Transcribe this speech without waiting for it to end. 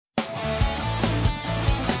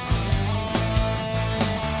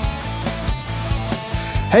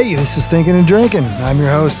Hey, this is Thinking and Drinking. I'm your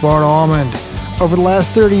host, Bart Almond. Over the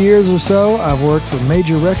last 30 years or so, I've worked for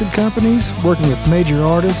major record companies, working with major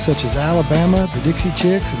artists such as Alabama, the Dixie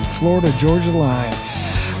Chicks, and Florida Georgia Line.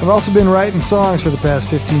 I've also been writing songs for the past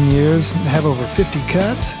 15 years, have over 50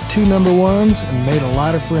 cuts, 2 number ones, and made a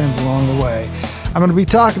lot of friends along the way. I'm going to be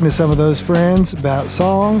talking to some of those friends about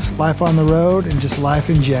songs, life on the road, and just life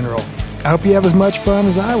in general. I hope you have as much fun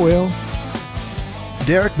as I will.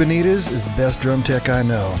 Derek Benitez is the best drum tech I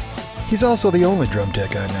know. He's also the only drum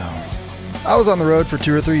tech I know. I was on the road for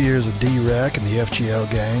 2 or 3 years with D-Rec and the FGL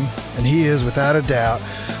gang, and he is, without a doubt,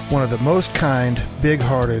 one of the most kind,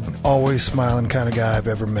 big-hearted, always smiling kind of guy I've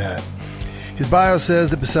ever met. His bio says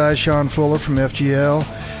that besides Sean Fuller from FGL,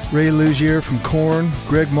 Ray Luzier from Korn,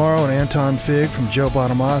 Greg Morrow and Anton Fig from Joe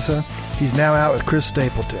Bonamassa, he's now out with Chris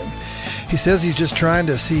Stapleton. He says he's just trying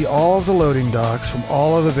to see all of the loading docks from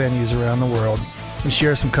all of the venues around the world and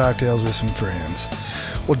share some cocktails with some friends.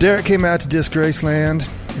 Well, Derek came out to Disgraceland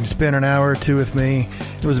and spent an hour or two with me.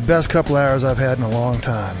 It was the best couple hours I've had in a long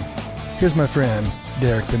time. Here's my friend,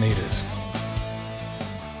 Derek Benitez.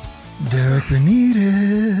 Derek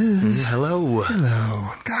Benitez. Hello.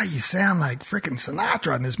 Hello. God, you sound like frickin'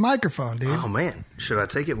 Sinatra on this microphone, dude. Oh, man. Should I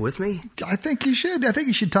take it with me? I think you should. I think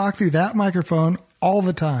you should talk through that microphone all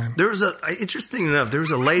the time. There was interesting enough, there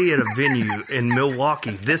was a lady at a venue in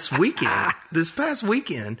Milwaukee this past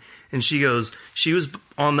weekend, and she was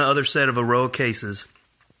on the other set of a row of cases,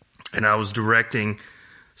 and I was directing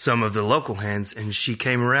some of the local hands, and she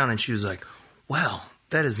came around and she was like, wow,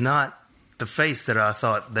 that is not the face that I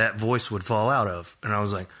thought that voice would fall out of. And I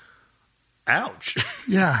was like, ouch.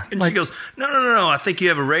 Yeah. And she goes, no, I think you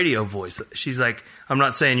have a radio voice. She's like, I'm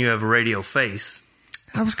not saying you have a radio face.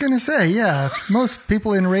 I was going to say, yeah, most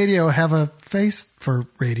people in radio have a face for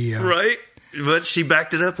radio. Right? But she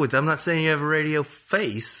backed it up with, I'm not saying you have a radio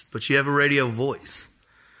face, but you have a radio voice.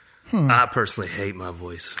 I personally hate my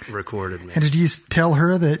voice recorded. Man. And did you tell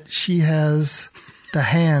her that she has the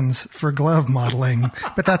hands for glove modeling,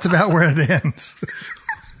 but that's about where it ends?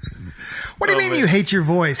 What do you mean you hate your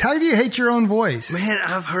voice? How do you hate your own voice? Man,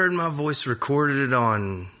 I've heard my voice recorded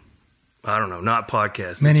on, I don't know, not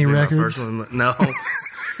podcasts. Many records? My first one. No.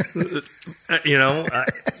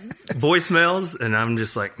 Voicemails, and I'm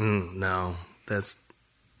just like, no, that's...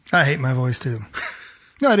 I hate my voice too.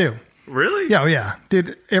 No, I do. Really? Yeah, yeah.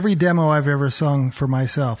 Dude, every demo I've ever sung for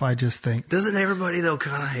myself, I just think... Doesn't everybody, though,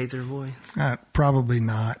 kind of hate their voice? Probably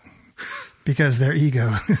not. Because their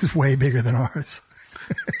ego is way bigger than ours.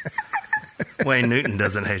 Wayne Newton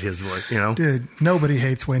doesn't hate his voice, you know? Dude, nobody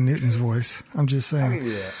hates Wayne Newton's voice. I'm just saying.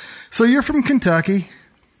 Yeah. So you're from Kentucky.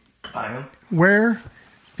 I am. Where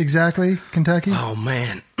exactly, Kentucky? Oh,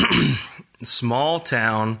 man. Small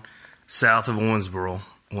town south of Owensboro.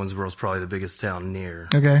 Owensboro's probably the biggest town near.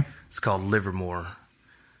 Okay. It's called Livermore.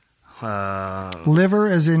 Liver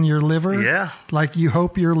as in your liver? Yeah. Like you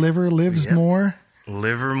hope your liver lives more?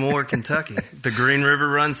 Livermore, Kentucky. The Green River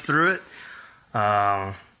runs through it.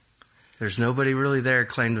 There's nobody really there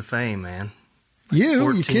claim to fame, man. Like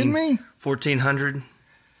you kidding me? 1,400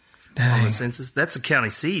 Dang. on the census. That's the county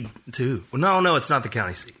seat, too. Well, no, it's not the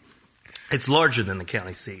county seat. It's larger than the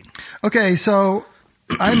county seat. Okay, so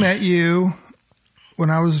I met you when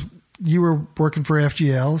you were working for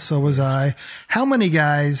FGL, so was I. How many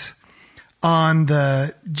guys on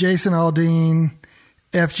the Jason Aldean,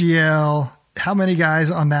 FGL, how many guys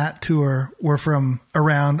on that tour were from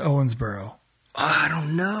around Owensboro? I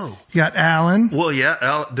don't know. You got Alan. Well,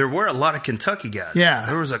 yeah, there were a lot of Kentucky guys. Yeah.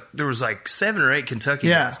 There was like 7 or 8 Kentucky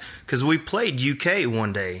guys. Because we played UK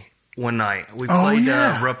one night. We played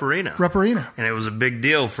Rupp Arena. Rupp Arena. And it was a big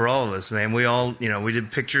deal for all of us, man. We all, we did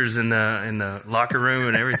pictures in the locker room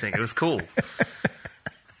and everything. It was cool.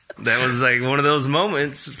 That was like one of those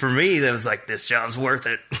moments for me that was like, this job's worth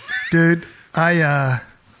it. Dude, I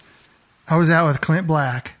was out with Clint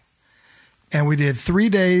Black, and we did 3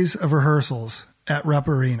 days of rehearsals at Rupp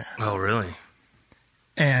Arena. Oh, really?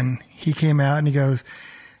 And he came out and he goes,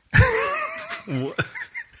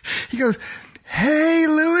 he goes, hey,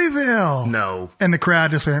 Louisville. No. And the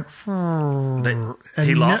crowd just went,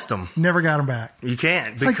 he lost them. Never got them back. You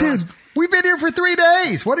can't. It's like, dude, we've been here for 3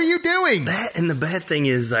 days. What are you doing? That, and the bad thing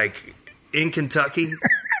is, like, in Kentucky,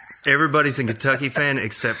 everybody's a Kentucky fan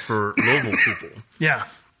except for Louisville people. Yeah.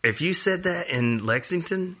 If you said that in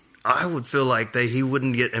Lexington, I would feel like he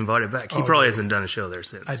wouldn't get invited back. He probably hasn't done a show there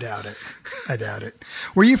since. I doubt it.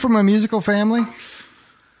 Were you from a musical family?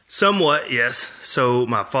 Somewhat, yes. So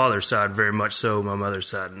my father's side, very much so. My mother's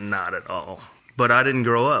side, not at all. But I didn't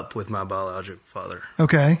grow up with my biological father.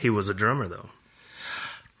 Okay. He was a drummer, though.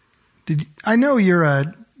 I know you're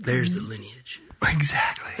a... There's the lineage.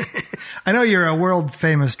 Exactly. I know you're a world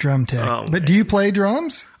famous drum tech, but man. do you play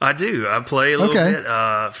drums? I do. I play a little bit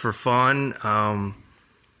for fun.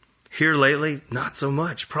 Here lately, not so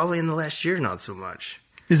much. Probably in the last year, not so much.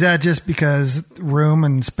 Is that just because room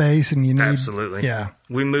and space and you need... Absolutely. Yeah.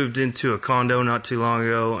 We moved into a condo not too long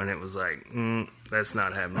ago, and it was like, that's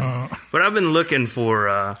not happening. But I've been looking for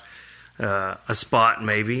a spot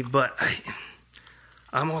maybe, but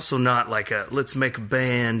I'm also not like let's make a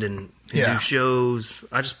band and do shows.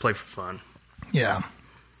 I just play for fun. Yeah.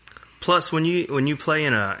 Plus, when you play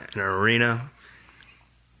in an arena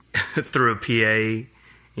through a PA,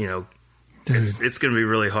 you know, it's going to be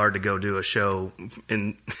really hard to go do a show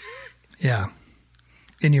in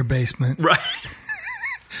your basement, right?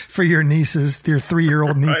 For your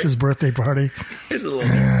 3-year-old niece's birthday party. It's a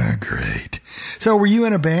little great. So, were you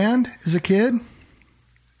in a band as a kid?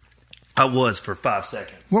 I was for 5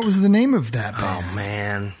 seconds. What was the name of that band? Oh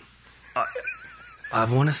man, I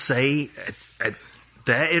want to say at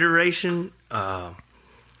that iteration,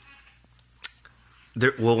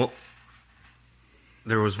 there was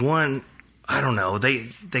one. I don't know. They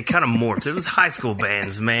kind of morphed. It was high school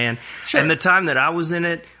bands, man. Sure. And the time that I was in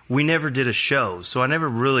it, we never did a show, so I never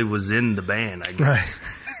really was in the band, I guess.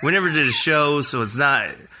 Right. We never did a show, so it's not...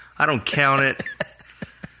 I don't count it.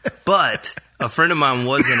 But a friend of mine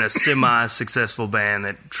was in a semi-successful band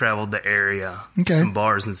that traveled the area, some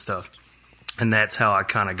bars and stuff. And that's how I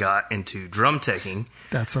kind of got into drum teching.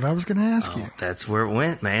 That's what I was going to ask you. That's where it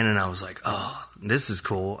went, man. And I was like, oh, this is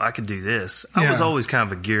cool. I could do this. I was always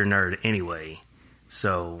kind of a gear nerd anyway.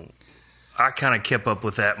 So I kind of kept up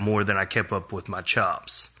with that more than I kept up with my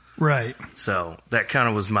chops. Right. So that kind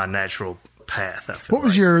of was my natural path, I feel What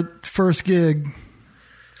was your first gig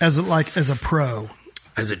as a pro?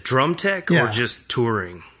 As a drum tech or just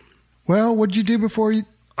touring? Well, what'd you do before you...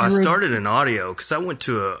 I started in audio because I went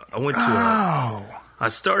to a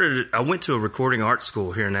recording art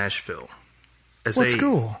school here in Nashville. What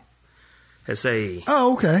school? SAE.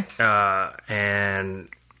 Oh, okay. And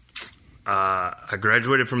I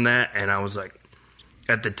graduated from that, and I was like,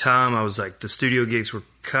 at the time, I was like, the studio gigs were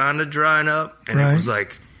kind of drying up, and it was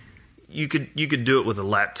like, you could do it with a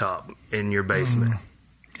laptop in your basement.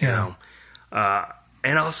 You know?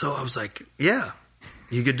 And also, I was like, yeah.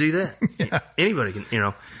 You could do that. Anybody can, you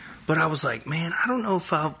know. But I was like, man, I don't know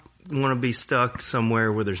if I want to be stuck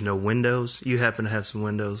somewhere where there's no windows. You happen to have some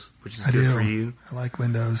windows, which is good for you. I like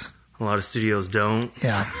windows. A lot of studios don't.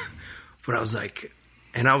 Yeah. But I was like,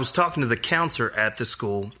 and I was talking to the counselor at the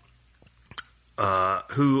school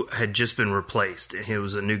who had just been replaced. And he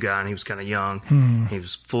was a new guy, and he was kind of young. He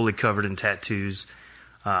was fully covered in tattoos.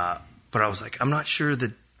 But I was like, I'm not sure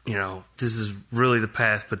that, you know, this is really the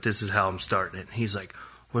path, but this is how I'm starting it. And he's like,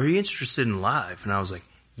 well, are you interested in live? And I was like,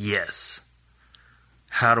 yes.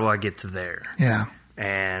 How do I get to there? Yeah.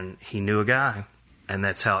 And he knew a guy, and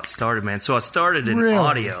that's how it started, man. So I started in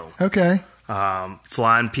audio. Okay.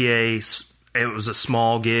 Flying PAs. It was a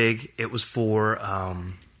small gig. It was for,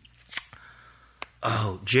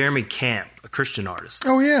 Jeremy Camp, a Christian artist.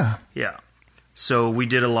 Oh, yeah. Yeah. So we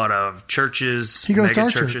did a lot of churches. He goes mega to our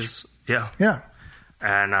churches. Church. Yeah. Yeah.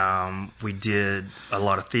 And we did a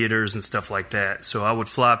lot of theaters and stuff like that. So I would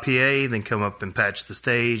fly PA, then come up and patch the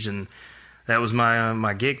stage, and that was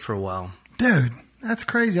my gig for a while. Dude, that's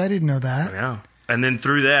crazy. I didn't know that. Yeah. And then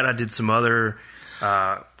through that, I did some other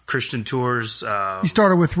Christian tours. You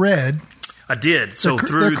started with Red. I did. So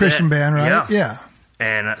through they're a Christian band, right? Yeah.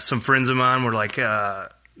 And some friends of mine were like,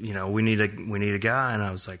 you know, we need a guy, and I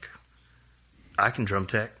was like, I can drum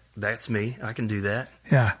tech. That's me. I can do that.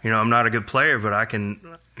 Yeah. You know, I'm not a good player, but I can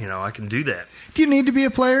do that. Do you need to be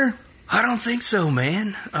a player? I don't think so,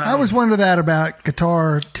 man. I always wonder that about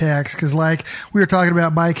guitar techs, because like we were talking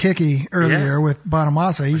about Mike Hickey earlier with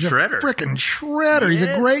Bonamassa. He's a freaking shredder. Yes. He's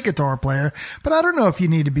a great guitar player, but I don't know if you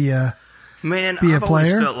need to be a I've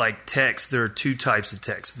always felt like techs, there are two types of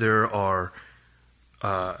techs. There are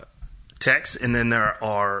techs, and then there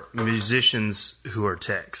are musicians who are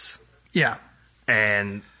techs. Yeah.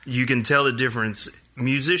 And you can tell the difference.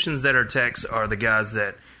 Musicians that are techs are the guys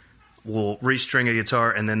that will restring a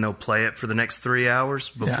guitar and then they'll play it for the next 3 hours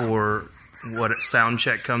before sound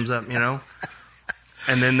check comes up, you know?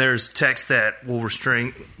 And then there's techs that will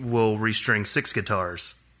restring 6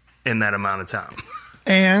 guitars in that amount of time.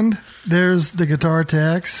 And there's the guitar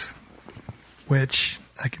techs, which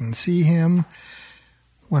I can see him,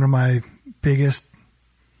 one of my biggest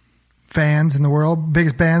bands in the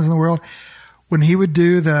world. When he would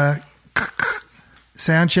do the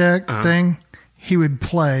sound check thing, he would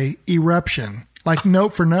play Eruption, like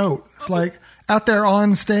note for note. It's like out there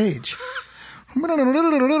on stage.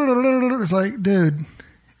 It's like, dude,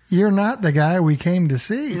 you're not the guy we came to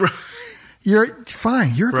see. You're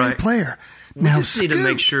fine. You're a great player. We just need to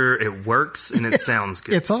make sure it works and it sounds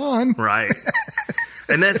good. It's on. Right.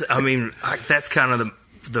 And that's kind of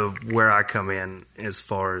the where I come in as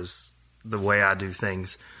far as the way I do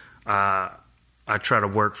things. I try to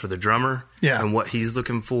work for the drummer and what he's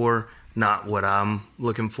looking for, not what I'm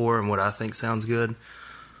looking for and what I think sounds good.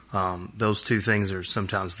 Those two things are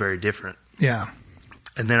sometimes very different. Yeah.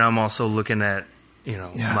 And then I'm also looking at,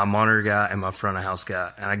 my monitor guy and my front of house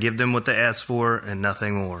guy. And I give them what they ask for and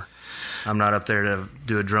nothing more. I'm not up there to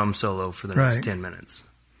do a drum solo for the next 10 minutes.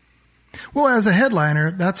 Well, as a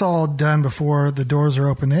headliner, that's all done before the doors are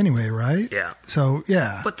open anyway, right? Yeah. So,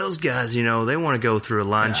 yeah. But those guys, they want to go through a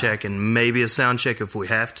line check and maybe a sound check if we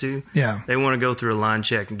have to. Yeah. They want to go through a line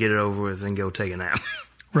check and get it over with and go take a nap.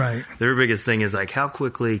 Right. Their biggest thing is like, how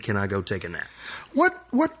quickly can I go take a nap? What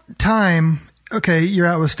time... Okay, you're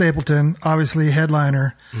out with Stapleton, obviously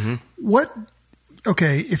headliner. Mm-hmm.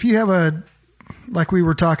 If you have like we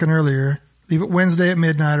were talking earlier, leave it Wednesday at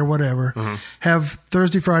midnight or whatever, have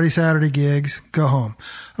Thursday, Friday, Saturday gigs, go home.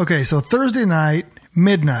 Okay, so Thursday night,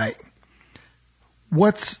 midnight,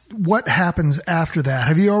 what happens after that?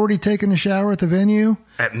 Have you already taken a shower at the venue?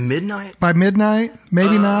 At midnight? By midnight?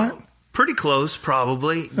 Maybe not? Pretty close,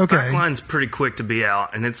 probably. Okay. Backline's pretty quick to be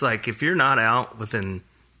out, and it's like if you're not out within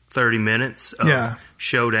 30 minutes of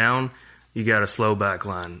showdown, you got a slow back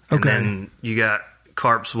line. And then you got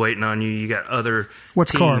carps waiting on you. You got other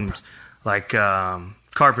What's teams carp? Like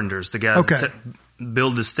carpenters, the guys that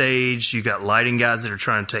build the stage. You got lighting guys that are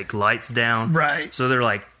trying to take lights down. Right. So they're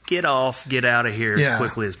like, get out of here as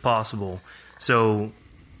quickly as possible. So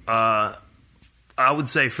I would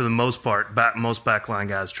say for the most part, most backline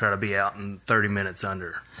guys try to be out in 30 minutes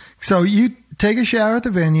under. So you take a shower at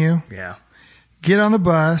the venue. Yeah. Get on the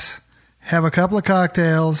bus, have a couple of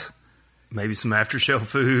cocktails. Maybe some after-show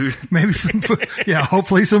food. Maybe some food. Yeah,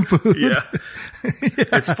 hopefully some food. Yeah.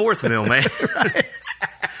 It's fourth meal, man. Right.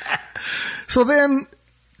 So then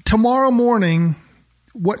tomorrow morning,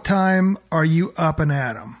 what time are you up and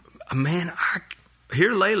at 'em? Man,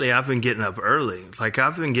 here lately I've been getting up early. Like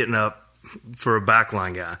I've been getting up for a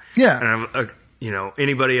backline guy. Yeah. And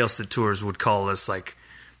anybody else that tours would call us like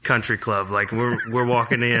country club. Like we're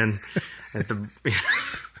walking in at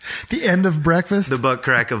the end of breakfast, the butt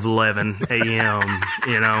crack of 11 a.m.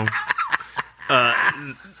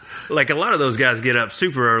 Like a lot of those guys get up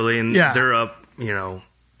super early and they're up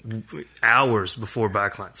hours before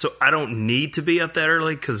backline. So I don't need to be up that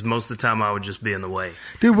early because most of the time I would just be in the way.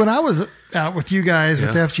 Dude, when I was out with you guys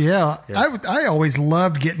with FGL, I always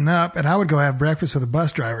loved getting up and I would go have breakfast with the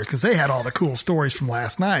bus drivers because they had all the cool stories from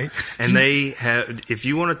last night. And they have, if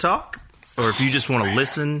you want to talk or if you just want to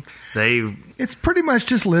listen, it's pretty much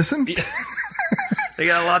just listen. They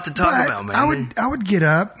got a lot to talk about, man. I would get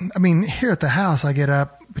up. I mean, here at the house, I get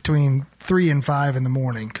up between 3 and 5 in the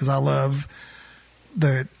morning because I love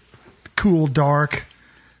the cool, dark,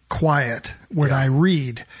 quiet when I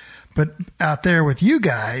read. But out there with you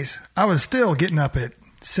guys, I was still getting up at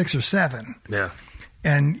 6 or 7. Yeah.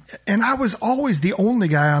 And I was always the only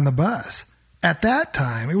guy on the bus. At that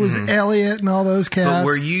time, it was Elliot and all those cats. But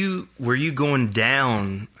were you going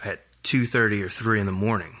down at 2:30 or 3 in the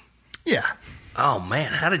morning? Yeah. Oh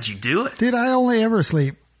man, how did you do it? Dude, I only ever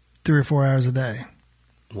sleep 3 or 4 hours a day.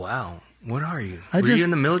 Wow. What are you? Were you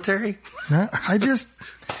in the military? I just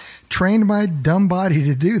trained my dumb body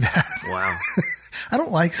to do that. Wow. I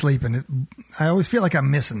don't like sleeping. I always feel like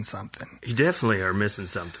I'm missing something. You definitely are missing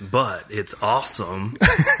something, but it's awesome.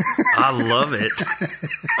 I love it.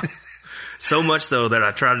 So much so that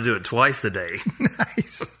I try to do it twice a day.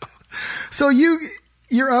 Nice. So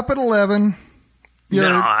you're up at 11.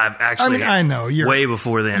 I know you're way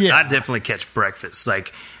before then. Yeah. I definitely catch breakfast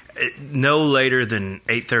like no later than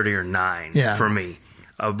 8:30 or 9 for me.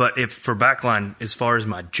 But if for backline, as far as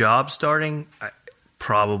my job starting,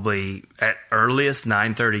 probably at earliest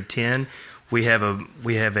 9:30, 10. We have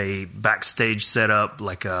a backstage set up,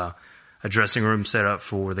 like a dressing room set up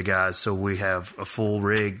for the guys. So we have a full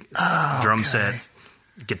rig, drum sets,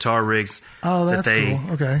 guitar rigs. Oh, that's cool.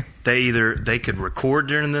 Okay. They could record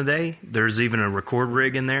during the day. There's even a record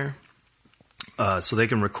rig in there. So they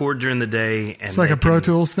can record during the day. And it's like a Pro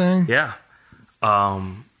Tools thing? Yeah.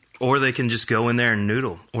 Or they can just go in there and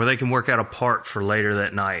noodle. Or they can work out a part for later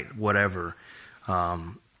that night, whatever.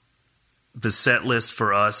 The set list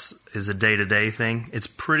for us is a day-to-day thing. It's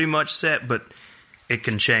pretty much set, but it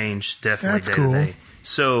can change definitely day-to-day. Cool.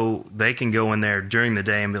 So they can go in there during the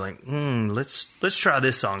day and be like, let's try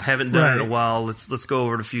this song. Haven't done it in a while. Let's go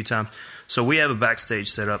over it a few times. So we have a backstage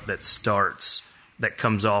setup that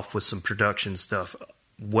comes off with some production stuff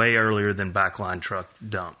way earlier than backline truck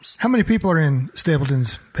dumps. How many people are in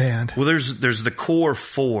Stapleton's band? Well, there's the core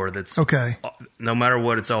 4 that's Okay. No matter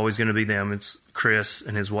what, it's always going to be them. It's Chris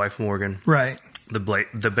and his wife Morgan, Right. the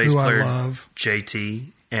bass Who I player love.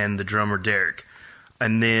 JT, and the drummer Derek.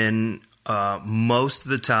 And then most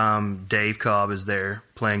of the time Dave Cobb is there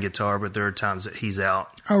playing guitar, but there are times that he's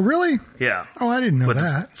out. Oh, really? Yeah. Oh, I didn't know But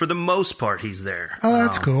that. for the most part, he's there. Oh,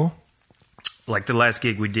 that's cool. Like the last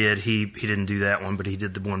gig we did, he didn't do that one, but he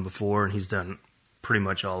did the one before, and he's done pretty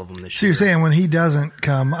much all of them this So year. you're saying when he doesn't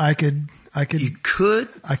come, I could You could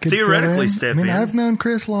fill theoretically in? step I mean, in. I've known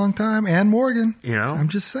Chris a long time and Morgan. You know? I'm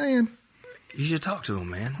just saying, You should talk to him,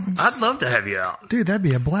 man. I'd love to have you out. dude, that'd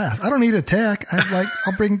be a blast. I don't need a tech.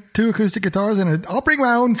 I'll bring 2 acoustic guitars and I'll bring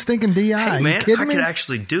my own stinking DI. Hey, you man, kidding I me? could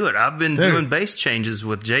actually do it. I've been Dude. doing bass changes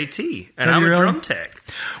with JT, and Have I'm you a really? drum tech.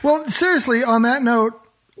 Well, seriously, on that note,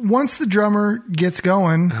 once the drummer gets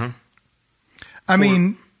going, I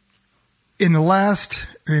mean, in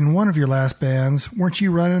one of your last bands, weren't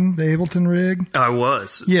you running the Ableton rig? I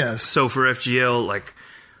was. Yes. So for FGL, like,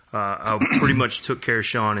 I pretty much took care of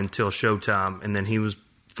Sean until showtime, and then he was,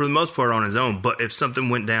 for the most part, on his own. But if something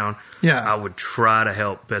went down, Yeah. I would try to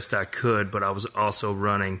help best I could, but I was also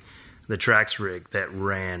running the tracks rig that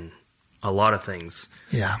ran a lot of things.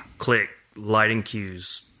 Yeah. Click, lighting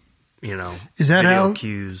cues, Is that video how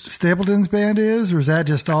cues. Stapleton's band is, or is that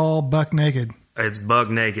just all buck naked? It's bug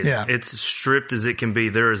naked. Yeah. It's stripped as it can be.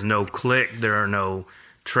 There is no click. There are no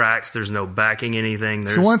tracks. There's no backing anything.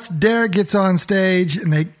 So once Derek gets on stage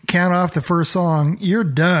and they count off the first song, you're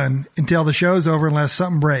done until the show's over unless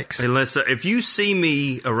something breaks. Unless if you see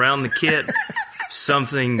me around the kit,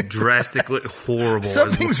 something drastically horrible.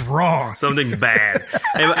 Something's wrong. Something's bad.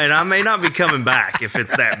 And I may not be coming back if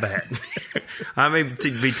it's that bad. I may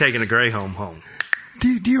be taking a gray home.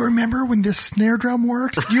 Do you remember when this snare drum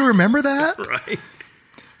worked? Do you remember that? Right.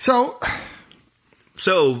 So,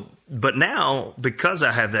 but now, because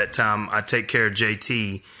I have that time, I take care of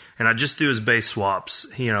JT, and I just do his bass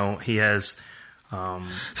swaps. He has... so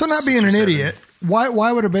not being an idiot, why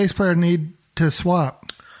would a bass player need to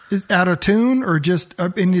swap? Is out of tune or just?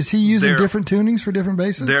 And is he using different tunings for different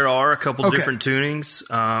basses? There are a couple different tunings,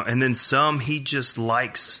 and then some he just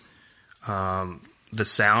likes the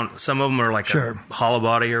sound. Some of them are like a hollow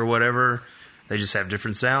body or whatever. They just have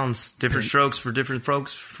different sounds, different strokes for different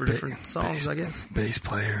folks for different songs, I guess. Bass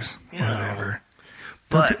players, whatever.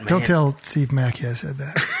 But don't tell Steve Mackey I said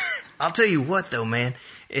that. I'll tell you what, though, man,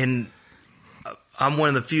 and I'm one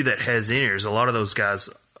of the few that has in-ears. A lot of those guys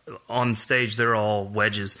on stage, they're all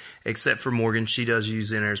wedges, except for Morgan. She does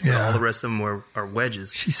use in-ears, but all the rest of them are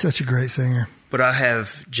wedges. She's such a great singer. But I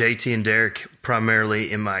have JT and Derek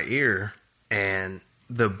primarily in my ear, and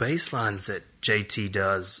the bass lines that JT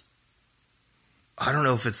does, I don't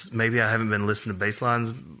know if it's maybe I haven't been listening to bass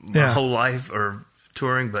lines my whole life or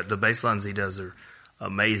touring, but the bass lines he does are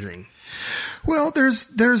amazing. Well, there's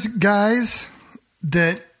guys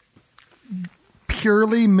that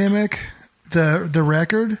purely mimic the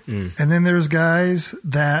record, and then there's guys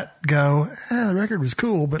that go, the record was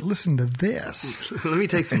cool, but listen to this. Let me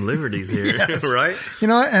take some liberties here, right?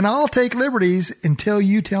 And I'll take liberties until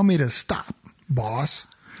you tell me to stop, boss.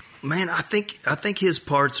 Man, I think his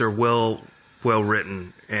parts are well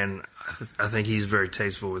written, and I think he's very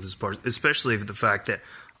tasteful with his parts, especially for the fact that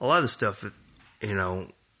a lot of the stuff that,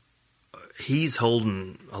 he's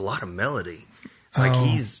holding a lot of melody. Like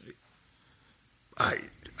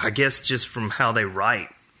I guess just from how they write,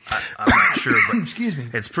 I'm not sure, but excuse me,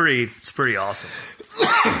 it's pretty awesome.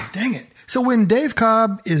 Dang it! So when Dave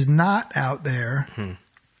Cobb is not out there,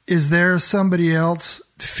 is there somebody else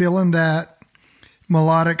filling that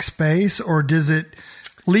melodic space, or does it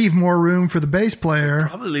leave more room for the bass player?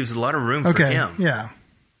 Probably leaves a lot of room for him. Yeah.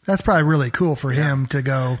 That's probably really cool for him to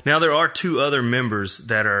go. Now, there are 2 other members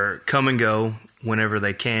that are come and go whenever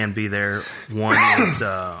they can be there. One is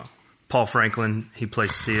Paul Franklin. He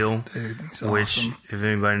plays steel, which, awesome. if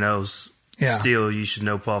anybody knows steel, you should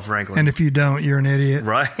know Paul Franklin. And if you don't, you're an idiot.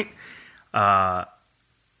 Right? And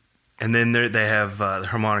then they have the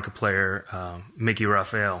harmonica player, Mickey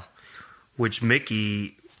Raphael, which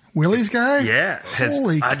Mickey... Willie's guy? Yeah.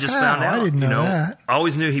 Holy cow, I just found out. I didn't know that. I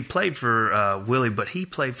always knew he played for Willie, but he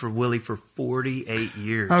played for Willie for 48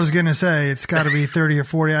 years. I was going to say, it's got to be 30 or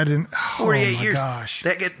 40. I didn't... 48 years. Gosh.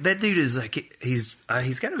 That dude is like... He's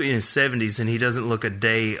got to be in his 70s, and he doesn't look a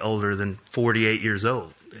day older than 48 years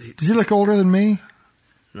old. Does he look older than me?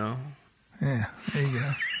 No. Yeah, there you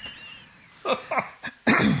go.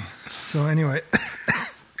 So anyway...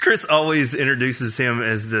 Chris always introduces him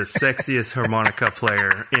as the sexiest harmonica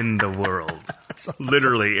player in the world. Awesome.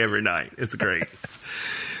 Literally every night. It's great.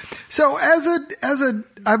 So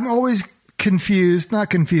I'm always not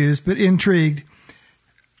confused, but intrigued.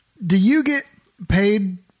 Do you get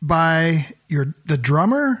paid by the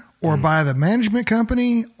drummer or by the management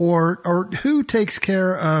company or who takes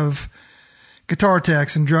care of guitar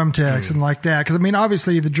techs and drum techs and like that? Because I mean,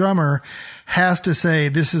 obviously the drummer has to say,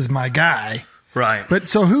 this is my guy. Right. But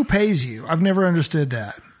so who pays you? I've never understood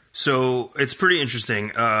that. So it's pretty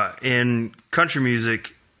interesting. In country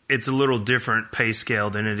music, it's a little different pay scale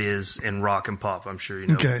than it is in rock and pop, I'm sure you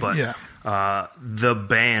know. Okay, but yeah. The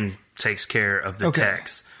band takes care of the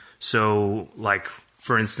techs. So, like,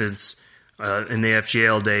 for instance, in the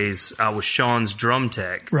FGL days, I was Sean's drum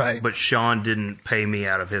tech. Right. But Sean didn't pay me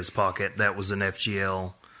out of his pocket. That was an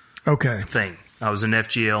FGL thing. I was an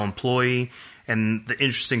FGL employee. And the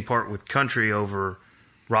interesting part with country over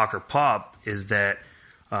rock or pop is that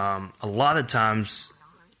a lot of times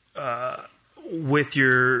with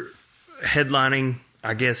your headlining,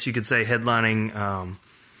 I guess you could say headlining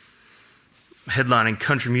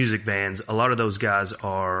country music bands, a lot of those guys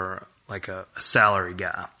are like a salary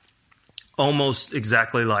guy, almost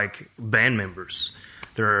exactly like band members.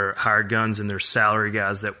 They're hired guns and they're salary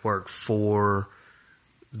guys that work for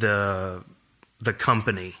the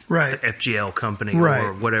company, right? The FGL company, right,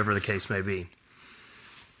 or whatever the case may be.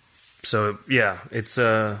 So yeah, it's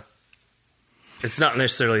not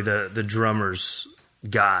necessarily the drummer's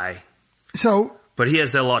guy. So, but he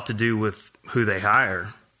has a lot to do with who they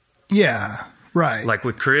hire. Yeah, right. Like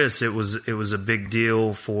with Chris, it was a big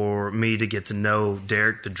deal for me to get to know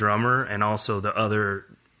Derek, the drummer, and also the other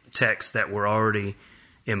techs that were already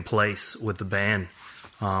in place with the band.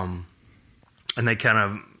 And they kind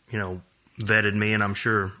of, vetted me, and I'm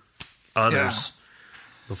sure others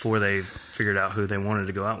before they figured out who they wanted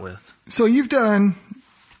to go out with. So you've done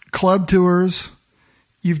club tours,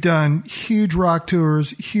 you've done huge rock tours,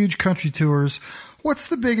 huge country tours. What's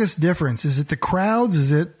the biggest difference? Is it the crowds?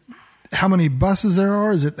 Is it how many buses there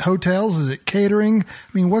are? Is it hotels? Is it catering? I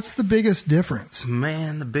mean, what's the biggest difference?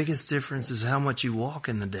 Man, the biggest difference is how much you walk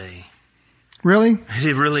in the day. Really?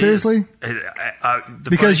 It really Seriously? is.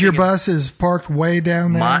 Because your bus is parked way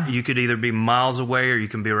down there? You could either be miles away or you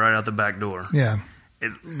can be right out the back door. Yeah.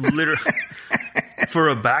 It literally, for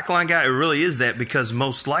a backline guy, it really is that, because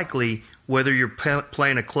most likely, whether you're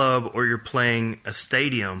playing a club or you're playing a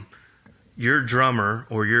stadium, your drummer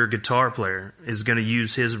or your guitar player is going to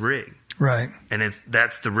use his rig. Right. And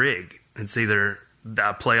that's the rig. It's either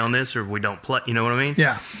I play on this or we don't play. You know what I mean?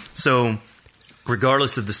 Yeah. So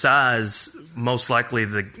regardless of the size, most likely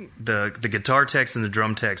the guitar techs and the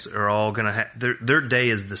drum techs are all going to have their day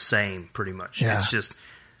is the same pretty much. Yeah. It's just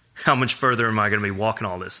how much further am I going to be walking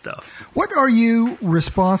all this stuff? What are you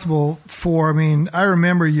responsible for? I mean, I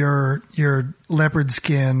remember your leopard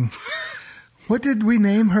skin. What did we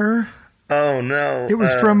name her? Oh no. It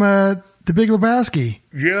was from The Big Lebowski.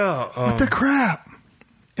 Yeah. What the crap?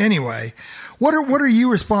 Anyway, what are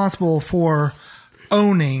you responsible for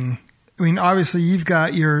owning? I mean, obviously you've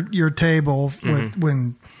got your table with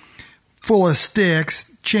when full of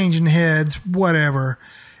sticks, changing heads, whatever.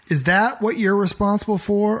 Is that what you're responsible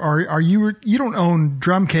for, or are you don't own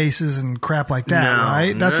drum cases and crap like that,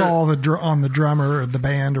 right? That's all on the drummer or the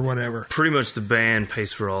band or whatever. Pretty much the band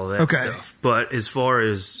pays for all that stuff. But as far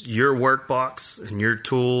as your work box and your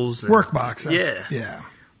tools, work box, yeah.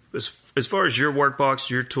 As far as your work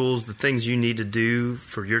box, your tools, the things you need to do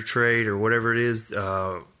for your trade or whatever it is,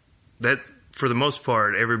 that for the most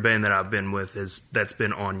part, every band that I've been with that's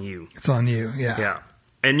been on you. It's on you, yeah. Yeah.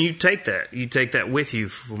 And you take that with you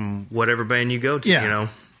from whatever band you go to, yeah. you know?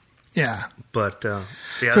 Yeah. But, so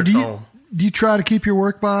do you try to keep your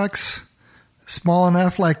work box small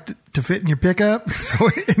enough like to fit in your pickup? So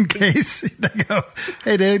in case they go,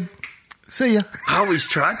 hey, dude, see ya. I always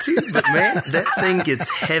try to, but man, that thing gets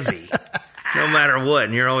heavy no matter what.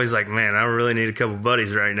 And you're always like, man, I really need a couple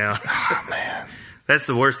buddies right now. Oh, man. That's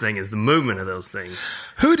the worst thing is the movement of those things.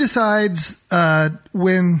 Who decides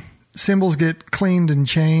when cymbals get cleaned and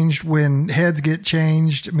changed, when heads get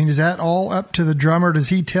changed? I mean, is that all up to the drummer? Does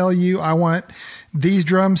he tell you, I want these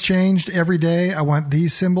drums changed every day, I want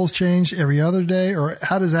these cymbals changed every other day, or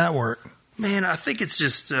how does that work? Man, I think it's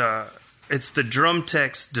just it's the drum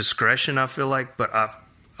tech's discretion, I feel like, but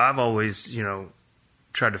I've always,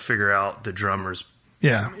 tried to figure out the drummers,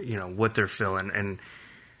 what they're feeling, and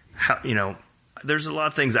how, there's a lot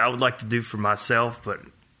of things I would like to do for myself, but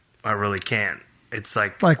I really can't. It's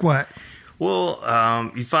like what?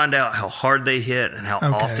 Well, you find out how hard they hit and how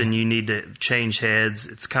often you need to change heads.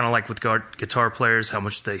 It's kind of like with guitar players, how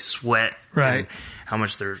much they sweat, right? And how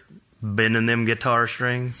much they're bending them guitar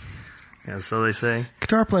strings. Yeah, so they say.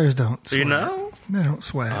 Guitar players don't sweat. You know? They don't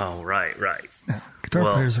sweat. Oh, right. No,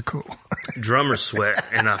 Guitar players are cool. Drummer sweat,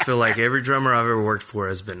 and I feel like every drummer I've ever worked for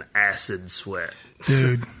has been acid sweat.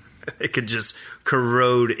 Dude. It could just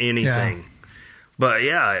corrode anything. Yeah. But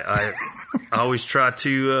yeah, I always try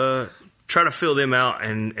to fill them out,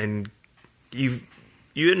 and you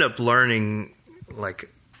end up learning like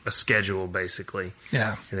a schedule basically.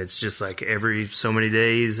 Yeah. And it's just like every so many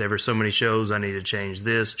days, every so many shows, I need to change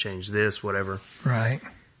this, whatever. Right.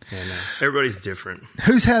 And everybody's different.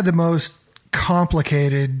 Who's had the most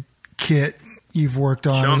complicated kit you've worked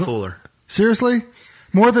on? Sean Fuller. Seriously?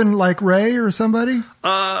 More than like Ray or somebody?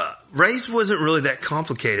 Ray's wasn't really that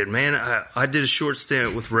complicated, man. I did a short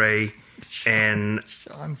stint with Ray, and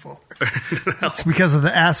Sean Fuller. It's because of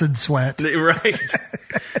the acid sweat. Right.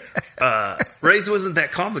 Ray's wasn't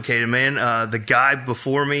that complicated, man. The guy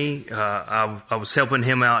before me, I was helping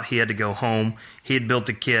him out. He had to go home. He had built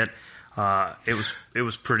the kit. It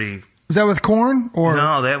was pretty. Was that with Korn or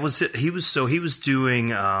no? That was it. He was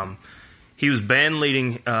doing. He was band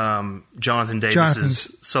leading Jonathan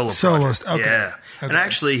Davis's solo project. Okay. Yeah, okay. And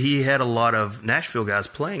actually, he had a lot of Nashville guys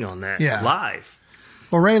playing on that live.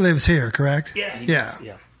 Well, Ray lives here, correct? Yeah,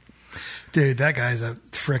 yeah. Dude, that guy's a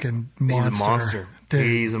freaking monster. He's a monster. Dude,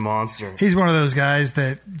 he's a monster. He's one of those guys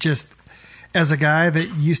that just, as a guy that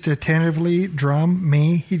used to tentatively drum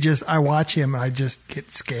me, I watch him, I just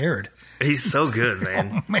get scared. He's so good,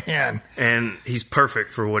 man. Oh, man. And he's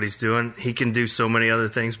perfect for what he's doing. He can do so many other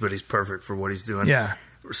things, but he's perfect for what he's doing. Yeah.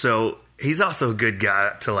 So he's also a good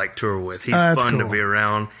guy to like tour with. He's fun to be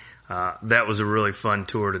around. That was a really fun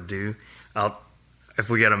tour to do. If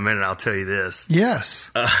we got a minute, I'll tell you this.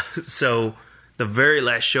 Yes. So the very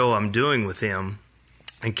last show I'm doing with him,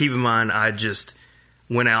 and keep in mind, I just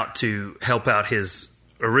went out to help out his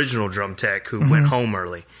original drum tech who went home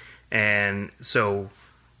early. And so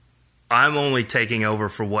I'm only taking over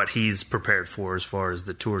for what he's prepared for as far as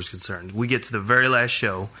the tour is concerned. We get to the very last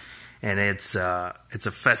show, and it's a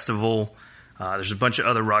festival. There's a bunch of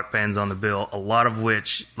other rock bands on the bill, a lot of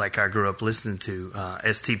which, like, I grew up listening to.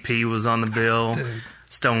 STP was on the bill. Dude.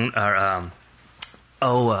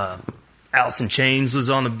 Alice in Chains was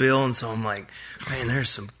on the bill, and so I'm like, man, there's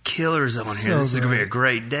some killers on here. This is going to be a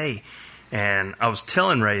great day. And I was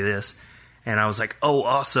telling Ray this, and I was like, oh,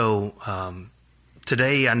 also,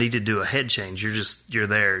 today I need to do a head change. You're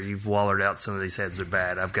there. You've wallered out some of these heads are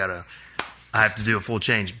bad. I have to do a full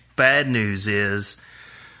change. Bad news is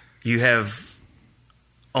you have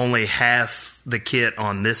only half the kit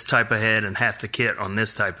on this type of head and half the kit on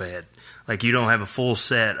this type of head. Like, you don't have a full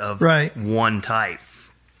set of one type.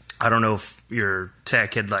 I don't know if your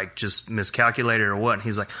tech had like just miscalculated or what. And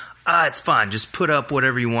he's like, it's fine. Just put up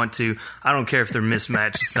whatever you want to. I don't care if they're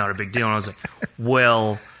mismatched. It's not a big deal. And I was like,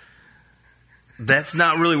 well, that's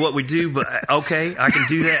not really what we do, but okay, I can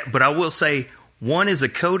do that. But I will say one is a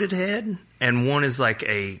coated head and one is like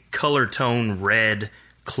a color tone red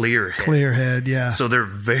clear head. Clear head, yeah. So they're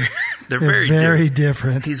very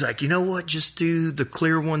different. He's like, you know what? Just do the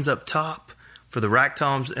clear ones up top for the rack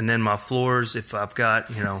toms, and then my floors, if I've got,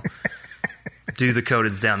 do the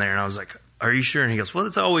coateds down there. And I was like, are you sure? And he goes, well,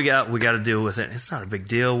 that's all we got. We got to deal with it. It's not a big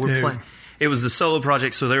deal. We're playing. It was the solo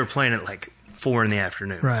project, so they were playing at like 4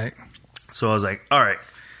 p.m. Right. So I was like, all right.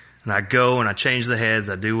 And I go and I change the heads.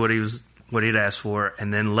 I do what he'd asked for.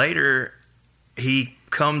 And then later he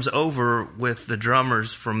comes over with the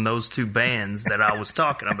drummers from those two bands that I was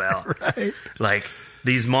talking about. Right. Like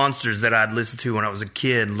these monsters that I'd listened to when I was a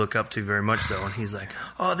kid and look up to very much so. And he's like,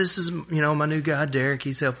 oh, this is, my new guy, Derek.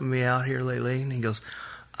 He's helping me out here lately. And he goes,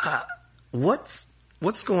 what's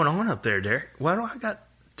going on up there, Derek? Why do I got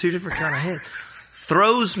 2 different kind of heads?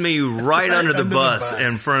 Throws me right under the bus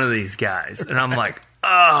in front of these guys. And I'm like,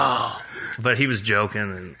 oh. But he was joking,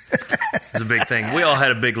 and it was a big thing. We all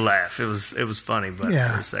had a big laugh. It was funny, but for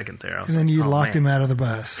a second there, I was and then you locked him out of the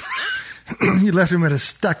bus. You left him at a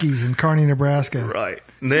Stuckey's in Kearney, Nebraska. Right.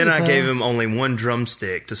 And then I gave him only one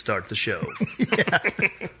drumstick to start the show.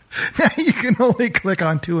 Now you can only click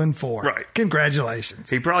on 2 and 4. Right. Congratulations.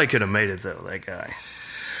 He probably could have made it, though, that guy.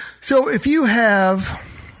 So if you have,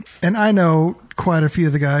 and I know quite a few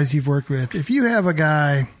of the guys you've worked with, if you have a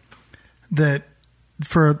guy that,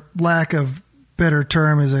 for lack of better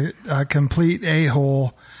term, is a complete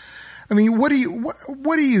a-hole, I mean, what do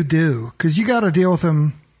you do? Because you got to deal with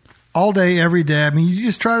them all day, every day. I mean, you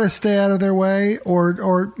just try to stay out of their way,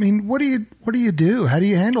 or I mean, what do you do? How do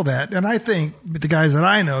you handle that? And I think the guys that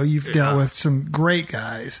I know, you've dealt with some great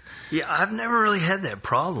guys. Yeah, I've never really had that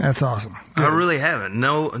problem. That's awesome. Good. I really haven't.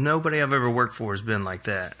 Nobody I've ever worked for has been like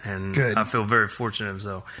that, and Good. I feel very fortunate.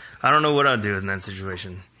 So I don't know what I'd do in that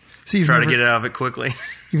situation. So Try to get out of it quickly.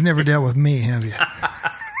 You've never dealt with me, have you?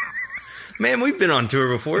 Man, we've been on tour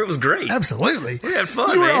before. It was great. Absolutely. We had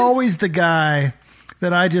fun, You were man. always the guy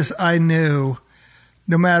that I knew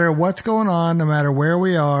no matter what's going on, no matter where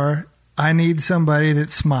we are, I need somebody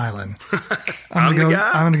that's smiling. I'm the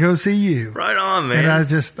guy. I'm going to go see you. Right on, man. And I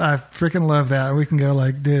freaking love that. We can go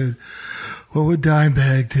like, dude, what would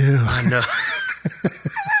Dimebag do? I know.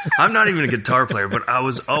 I'm not even a guitar player, but I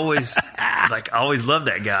was always I always loved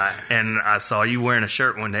that guy. And I saw you wearing a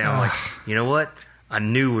shirt one day. I'm like, you know what? I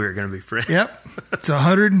knew we were going to be friends. Yep. It's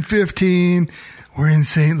 115. We're in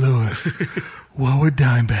St. Louis. What would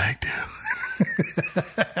Dimebag do?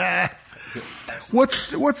 What's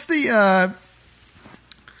the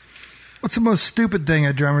most stupid thing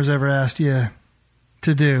a drummer's ever asked you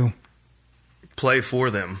to do? Play for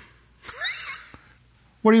them.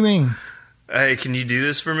 What do you mean? Hey, can you do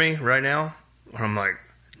this for me right now? And I'm like,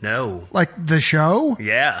 no. Like the show?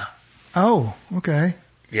 Yeah. Oh, okay.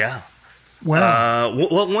 Yeah. Wow.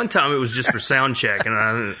 Well, one time it was just for sound check, and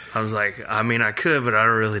I was like, I mean, I could, but I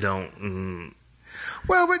really don't.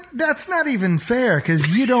 Well, but that's not even fair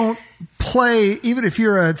because you don't play. Even if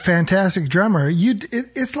you're a fantastic drummer,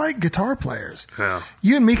 it's like guitar players. Yeah.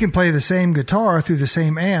 You and me can play the same guitar through the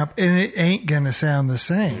same amp, and it ain't gonna sound the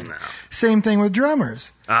same. No. Same thing with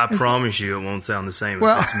drummers. I promise you, it won't sound the same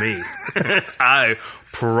Well- if it's me. I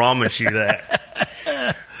promise you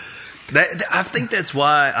that. I think that's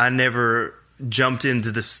why I never jumped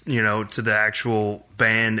into this, to the actual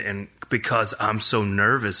band, and because I'm so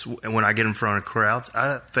nervous when I get in front of crowds.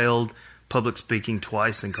 I failed public speaking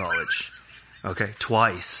twice in college. Okay,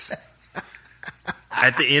 twice.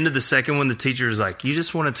 At the end of the second one, the teacher was like, "You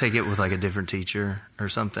just want to take it with like a different teacher or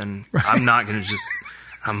something." Right. I'm not going to just.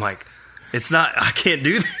 I'm like, it's not. I can't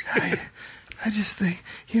do that. I just think,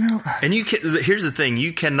 And here's the thing: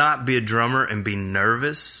 you cannot be a drummer and be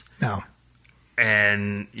nervous. No.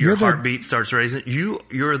 And your heartbeat starts raising.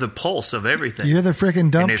 You're the pulse of everything. You're the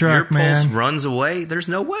freaking dump truck, man. If your pulse runs away, there's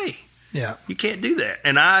no way. Yeah. You can't do that.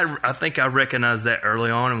 And I think I recognized that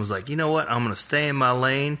early on and was like, you know what? I'm going to stay in my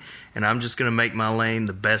lane, and I'm just going to make my lane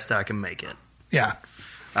the best I can make it. Yeah.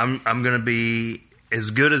 I'm going to be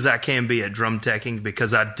as good as I can be at drum teching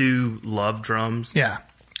because I do love drums. Yeah.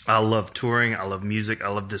 I love touring. I love music. I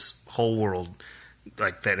love this whole world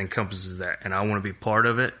like that encompasses that, and I want to be part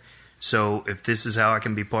of it. So if this is how I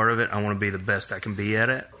can be part of it, I want to be the best I can be at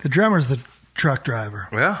it. The drummer's the truck driver.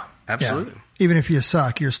 Yeah, absolutely. Yeah. Even if you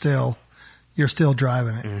suck, you're still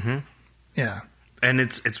driving it. Mm-hmm. Yeah. And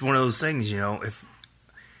it's one of those things,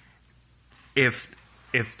 if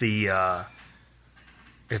the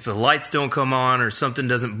lights don't come on or something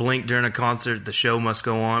doesn't blink during a concert, the show must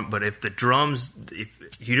go on. But if the drums, if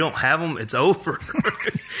you don't have them, it's over.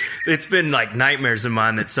 It's been like nightmares of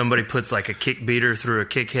mine that somebody puts like a kick beater through a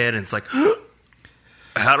kick head and it's like,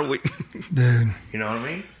 how do we... Dude. You know what I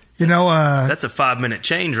mean? That's a 5-minute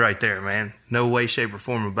change right there, man. No way, shape, or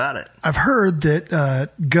form about it. I've heard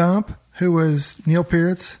that Gump, who was Neil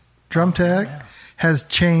Peart's drum tech, has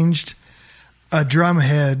changed a drum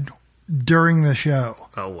head during the show.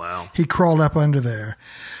 Oh, wow. He crawled up under there.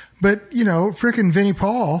 But, frickin' Vinnie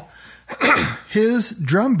Paul, his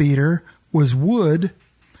drum beater was wood.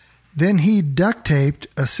 Then he duct taped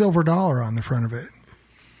a silver dollar on the front of it.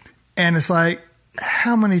 And it's like,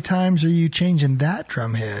 how many times are you changing that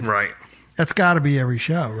drum head? Right. That's got to be every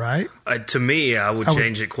show, right? To me, I would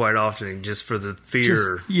change it quite often just for the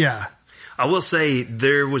fear. Yeah. I will say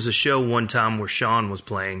there was a show one time where Sean was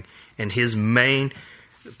playing, and his main,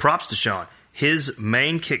 props to Sean, his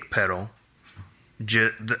main kick pedal,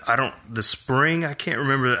 the spring, I can't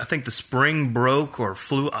remember, I think the spring broke or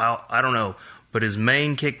flew out, I don't know, but his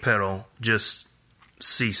main kick pedal just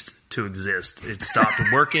ceased to exist. It stopped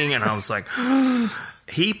working, and I was like,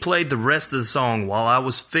 he played the rest of the song while I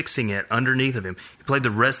was fixing it underneath of him. He played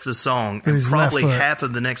the rest of the song and probably half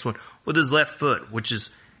of the next one with his left foot, which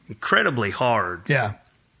is incredibly hard. Yeah.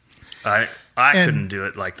 I couldn't do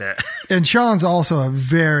it like that. And Sean's also a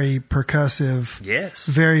very percussive, yes,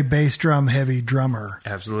 very bass drum heavy drummer.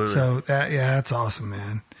 Absolutely. So that's awesome,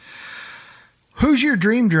 man. Who's your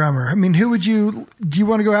dream drummer? I mean, do you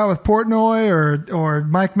want to go out with Portnoy or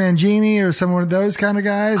Mike Mangini or some of those kind of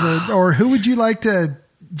guys? Or who would you like to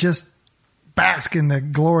just bask in the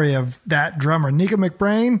glory of that drummer? Nico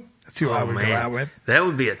McBrain? That's who I would go out with. That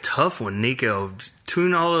would be a tough one, Nico.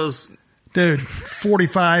 Tune all those... Dude,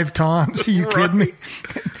 45 toms. Are you kidding me?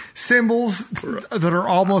 Cymbals that are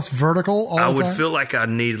almost vertical all the time. I would feel like I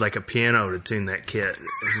need like a piano to tune that kit.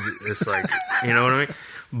 It's like, you know what I mean?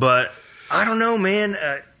 But... I don't know, man.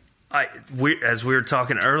 As we were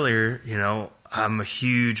talking earlier, I'm a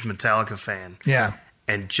huge Metallica fan. Yeah.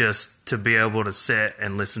 and just to be able to sit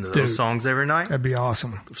and listen to those Dude, songs every night, That'd be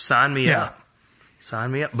awesome. sign me Yeah. up.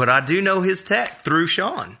 Sign me up. But I do know his tech through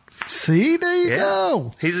Sean. See, there you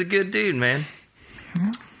go. He's a good dude, man.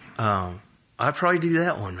 I'd probably do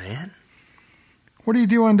that one, man. What do you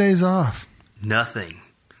do on days off? Nothing.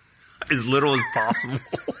 As little as possible.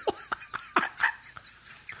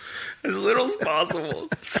 As little as possible.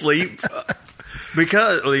 Sleep.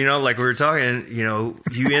 Because, like we were talking, you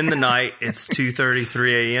end the night, it's 2:30,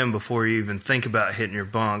 3 a.m. before you even think about hitting your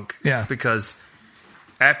bunk. Yeah. Because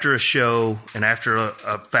after a show and after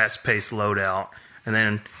a fast-paced loadout, and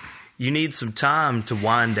then you need some time to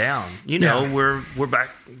wind down. Yeah. We're back.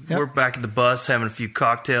 Yep. We're back at the bus, having a few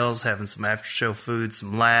cocktails, having some after-show food,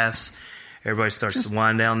 some laughs. Everybody starts to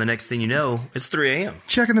wind down. The next thing you know, it's 3 a.m.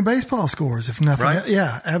 Checking the baseball scores, if nothing. Right?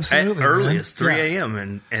 Yeah, absolutely. At earliest, man. 3 Yeah.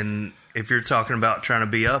 a.m. And if you're talking about trying to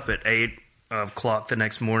be up at 8 o'clock the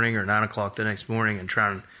next morning or 9 o'clock the next morning and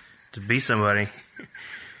trying to be somebody,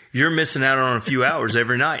 you're missing out on a few hours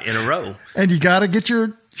every night in a row. And you got to get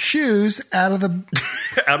your shoes out of the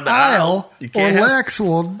Out of the aisle, You or can't have- Lex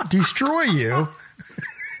will destroy you,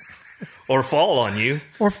 or fall on you.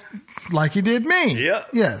 or like he did me. Yeah.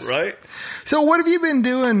 Yes. Right? So what have you been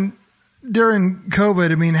doing during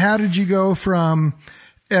COVID? I mean, how did you go from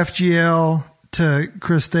FGL to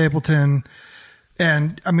Chris Stapleton?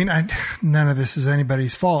 And I mean, none of this is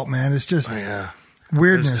anybody's fault, man. It's just Yeah.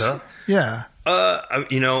 weirdness. It was tough. Yeah.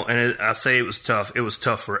 I say it was tough. It was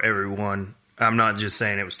tough for everyone. I'm not just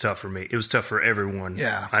saying it was tough for me. It was tough for everyone.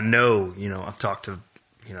 Yeah. I know, I've talked to,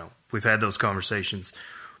 we've had those conversations.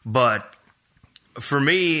 But for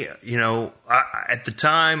me, at the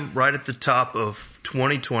time, right at the top of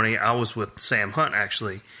 2020, I was with Sam Hunt,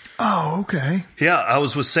 actually. Oh, okay. Yeah, I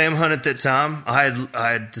was with Sam Hunt at that time. I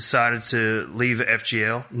had decided to leave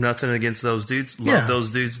FGL. Nothing against those dudes. Love Yeah,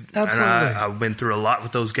 those dudes. absolutely. And I've been through a lot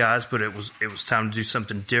with those guys, but it was time to do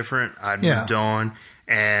something different. I'd Yeah. moved on,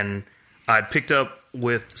 and I'd picked up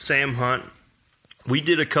with Sam Hunt. We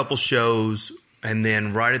did a couple shows, and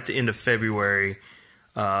then right at the end of February,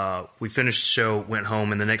 we finished the show, went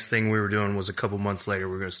home, and the next thing we were doing was a couple months later,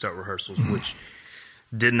 we were going to start rehearsals, which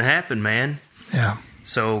didn't happen, man. Yeah.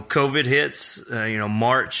 So COVID hits,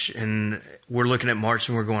 March, and we're looking at March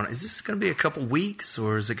and we're going, is this going to be a couple weeks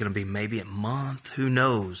or is it going to be maybe a month? Who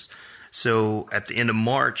knows? So at the end of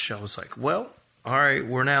March, I was like, well, all right,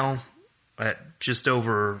 we're now at just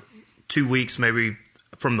over 2 weeks maybe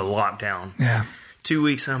from the lockdown. Yeah. 2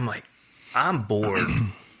 weeks, and I'm like, I'm bored.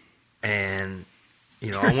 And,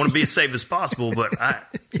 I want to be as safe as possible, but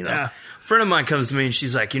Yeah. a friend of mine comes to me and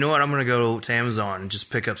she's like, you know what, I'm going to go to Amazon and just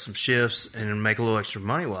pick up some shifts and make a little extra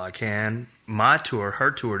money while I can.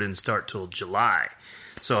 Her tour didn't start till July.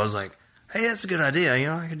 So I was like, hey, that's a good idea.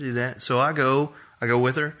 I can do that. So I go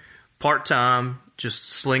with her part-time, just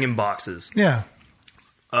slinging boxes. Yeah.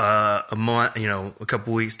 A month, a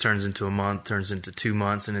couple weeks turns into a month, turns into 2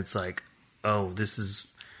 months. And it's like, oh, this is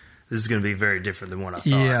going to be very different than what I thought.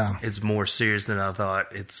 Yeah. It's more serious than I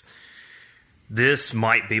thought. This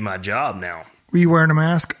might be my job now. Were you wearing a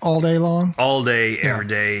mask all day long? All day, Yeah. every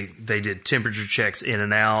day. They did temperature checks in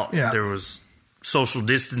and out. Yeah. There was social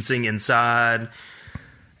distancing inside.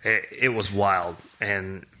 It was wild.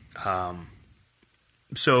 And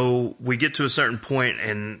so we get to a certain point,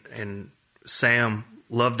 and Sam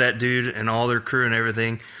loved that dude and all their crew and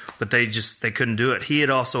everything, but they couldn't do it. He had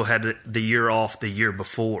also had the year off the year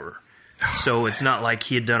before. So it's not like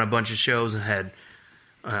he had done a bunch of shows and had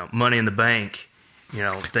money in the bank.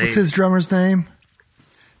 What's his drummer's name?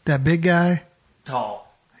 That big guy?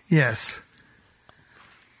 Tall. Yes.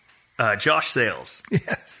 Josh Sales.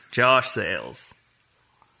 Yes. Josh Sales.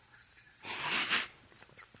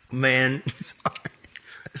 Man, it's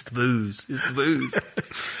the booze. It's the booze.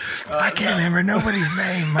 I can't remember nobody's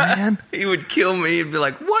name, man. He would kill me. He'd be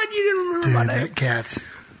like, "What? You didn't remember Dude, my name?" that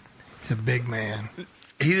he's a big man.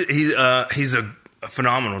 He's a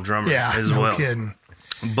phenomenal drummer Yeah, as no well. kidding.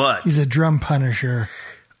 But He's a drum punisher.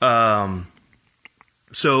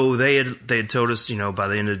 so they had told us, by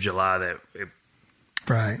the end of July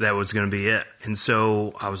Right. that was going to be it. And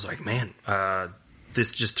so I was like, man,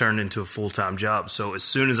 this just turned into a full-time job. So as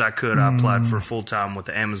soon as I could, I applied for full-time with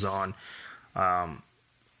the Amazon.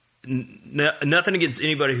 Nothing against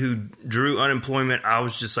anybody who drew unemployment. I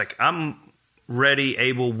was just like, I'm ready,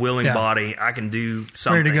 able, willing Yeah. body. I can do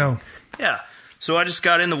something. Ready to go. Yeah. So I just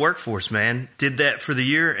got in the workforce, man. Did that for the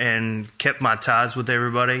year and kept my ties with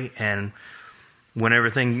everybody. And when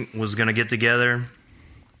everything was going to get together,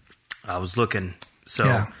 I was looking. So,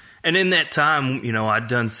 Yeah. And in that time, I'd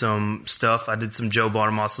done some stuff. I did some Joe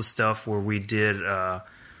Bonamassa stuff where we did a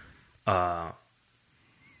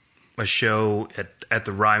a show at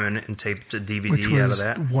the Ryman and taped a DVD Which was out of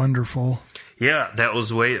that. wonderful. Yeah, that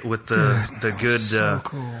was with the good so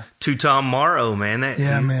cool. to Tom Morrow, man.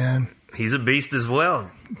 Man. He's a beast as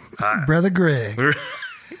well. Brother Greg.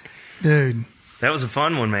 Dude. That was a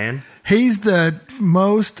fun one, man. He's the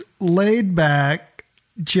most laid back,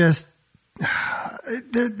 just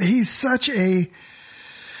he's such he's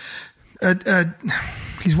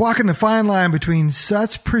walking the fine line between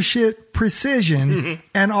such precision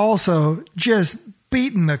and also just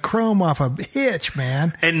beating the chrome off a hitch,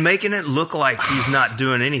 man. And making it look like he's not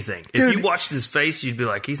doing anything. Dude, if you watched his face, you'd be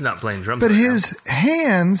like, he's not playing drums. But right his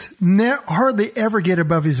hands hardly ever get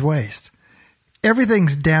above his waist.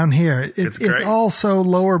 Everything's down here. It's all so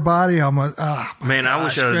lower body almost. Oh, man, gosh. I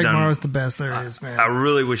wish I had Greg done. Morrow's the best there is, man. I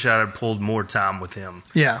really wish I had pulled more time with him.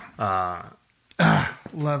 Yeah.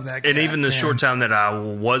 Love that guy. And even the short time that I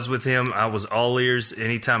was with him, I was all ears.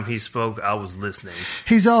 Anytime he spoke, I was listening.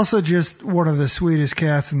 He's also just one of the sweetest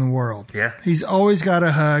cats in the world. Yeah. He's always got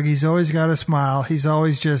a hug. He's always got a smile. He's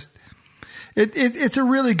always just... It's a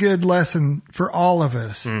really good lesson for all of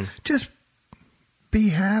us. Just be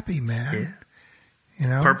happy, man. Yeah. You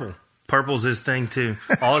know? Purple. Purple's his thing, too.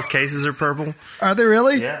 All his cases are purple. Are they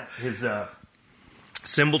really? Yeah. His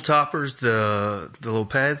cymbal toppers, the little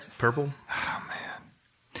pads, purple. Oh, man.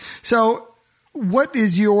 So what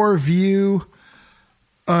is your view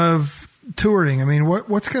of touring? I mean,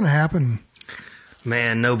 what's going to happen?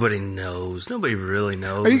 Man, nobody knows. Nobody really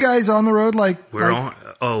knows. Are you guys on the road? We're on.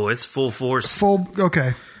 Oh, it's full force.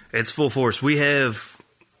 Okay. It's full force.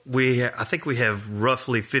 I think we have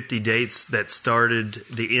roughly 50 dates that started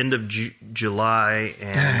the end of July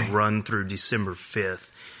and run through December 5th.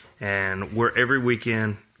 And we're every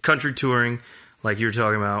weekend country touring, like you're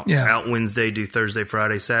talking about. Yeah. Out Wednesday, do Thursday,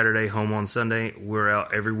 Friday, Saturday, home on Sunday. We're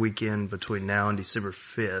out every weekend between now and December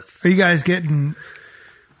 5th. Are you guys getting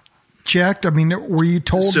checked? I mean, were you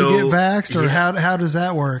told to get vaxxed, or how does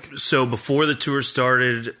that work? So before the tour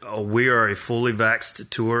started, we are a fully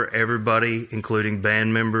vaxxed tour. Everybody, including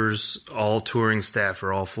band members, all touring staff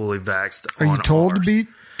are all fully vaxxed. Are you told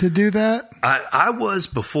to do that? I was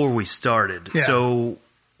before we started. Yeah. So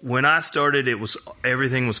when I started,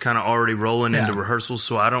 everything was kind of already rolling into rehearsals.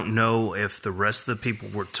 So I don't know if the rest of the people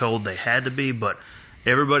were told they had to be, but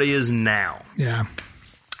everybody is now. Yeah.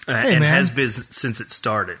 And has been since it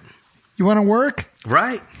started. You want to work?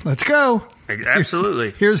 Right. Let's go.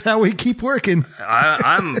 Absolutely. Here's how we keep working.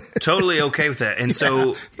 I'm totally okay with that. And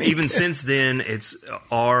so even since then, it's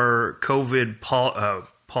our COVID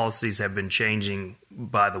policies have been changing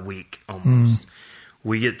by the week almost.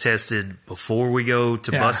 We get tested before we go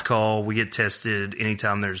to bus call. We get tested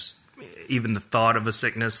anytime there's even the thought of a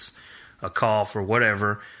sickness, a cough, or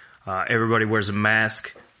whatever. Everybody wears a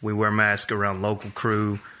mask. We wear masks around local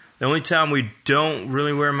crew. The only time we don't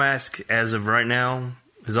really wear masks as of right now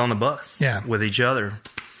is on the bus with each other.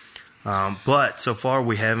 But so far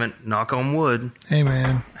we haven't, knock on wood. Hey,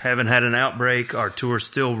 man. Haven't had an outbreak. Our tour's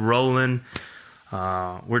still rolling.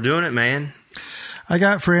 We're doing it, man. I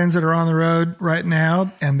got friends that are on the road right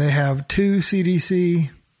now, and they have 2 CDC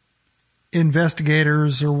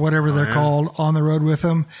investigators or whatever they're called on the road with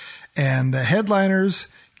them. And the headliners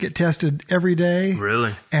get tested every day.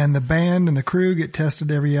 Really? And the band and the crew get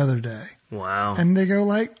tested every other day. Wow. And they go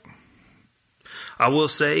like... I will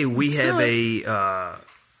say we have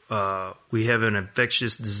an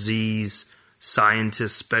infectious disease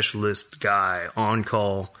scientist specialist guy on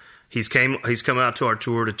call. He's come out to our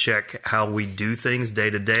tour to check how we do things day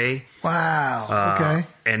to day. Wow. Okay.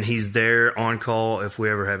 And he's there on call if we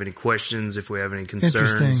ever have any questions, if we have any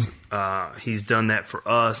concerns. Interesting. He's done that for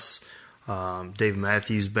us. Dave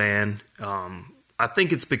Matthews Band. I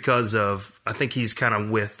think it's because I think he's kind of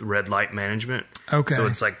with Red Light Management. Okay. So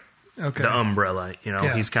it's like the umbrella,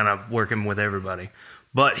 he's kind of working with everybody.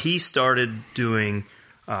 But he started doing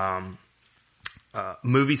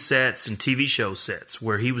movie sets and TV show sets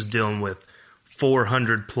where he was dealing with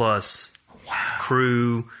 400 plus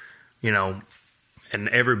crew, and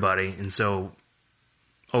everybody. And so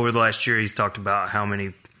over the last year, he's talked about how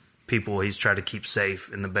many people he's tried to keep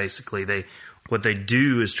safe, and basically what they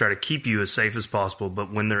do is try to keep you as safe as possible,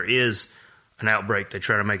 but when there is an outbreak, they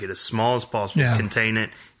try to make it as small as possible, contain it,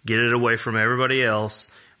 get it away from everybody else,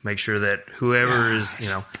 make sure that whoever is,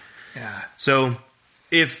 So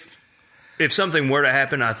if something were to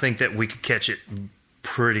happen, I think that we could catch it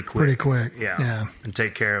pretty quick. Yeah. And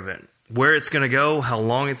take care of it. Where it's going to go, how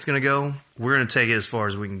long it's going to go, we're going to take it as far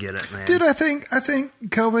as we can get it, man. Dude, I think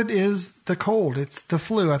COVID is the cold. It's the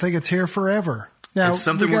flu. I think it's here forever. Now, it's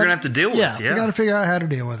something we're going to have to deal with. Yeah, we got to figure out how to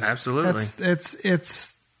deal with it. Absolutely.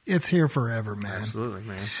 It's here forever, man. Absolutely,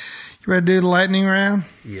 man. You ready to do the lightning round?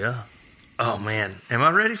 Yeah. Oh man, am I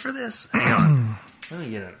ready for this? Hang on. Let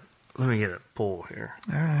me get a pull here.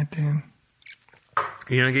 All right, then.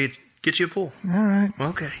 You gonna get you a pull? All right.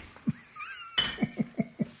 Okay.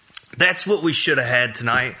 That's what we should have had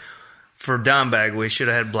tonight for Dimebag. We should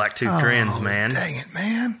have had Blacktooth Grins, man. Dang it,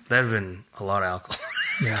 man. That'd have been a lot of alcohol.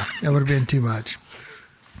 Yeah, that would have been too much.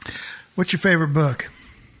 What's your favorite book?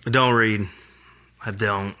 I don't read. I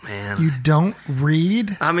don't, man. You don't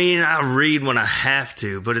read? I mean, I read when I have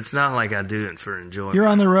to, but it's not like I do it for enjoyment. You're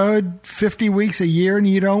on the road 50 weeks a year and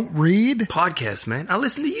you don't read? Podcast, man. I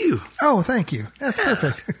listen to you. Oh, thank you. That's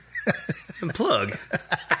perfect. And plug.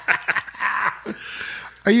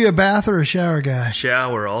 Are you a bath or a shower guy?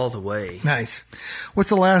 Shower all the way. Nice. What's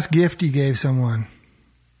the last gift you gave someone?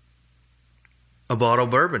 A bottle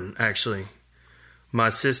of bourbon, actually. My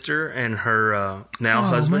sister and her now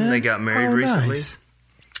husband, they got married recently. Nice.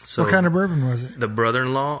 So what kind of bourbon was it? The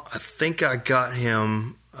brother-in-law, I think I got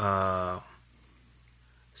him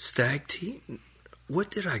Stag Tea. What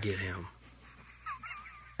did I get him?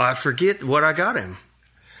 I forget what I got him.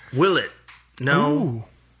 Willet. No. Ooh.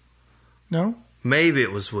 No? Maybe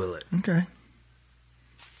it was Willet. Okay.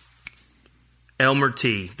 Elmer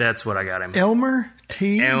Tea. That's what I got him. Elmer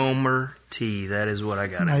Tea? Elmer Tea. That is what I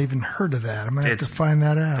got him. I've not even heard of that. I'm going to have to find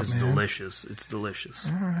that out, It's man. delicious. It's delicious.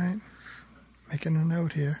 All right. Making a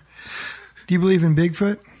note here. Do you believe in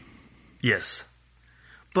Bigfoot? Yes.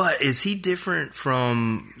 But is he different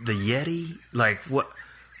from the Yeti? Like, what?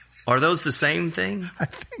 Are those the same thing? I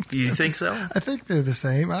think. You think so? I think they're the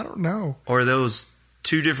same. I don't know. Or are those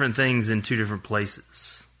two different things in two different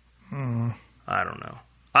places? I don't know.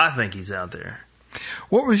 I think he's out there.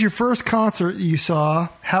 What was your first concert you saw?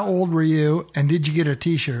 How old were you? And did you get a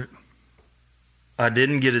T-shirt? I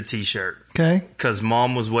didn't get a T-shirt. Okay. Because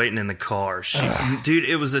Mom was waiting in the car. Dude,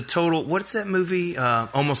 it was a total... What's that movie?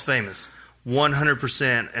 Almost Famous.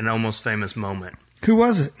 100% an Almost Famous moment. Who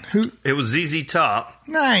was it? Who? It was ZZ Top.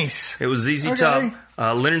 Nice. It was ZZ Okay.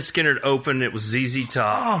 Top. Leonard Skinner opened. It was ZZ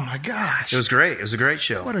Top. Oh, my gosh. It was great. It was a great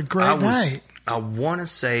show. What a great night. I want to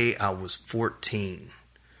say I was 14.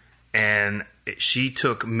 And she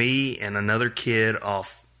took me and another kid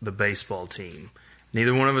off the baseball team.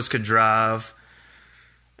 Neither one of us could drive.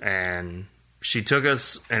 And she took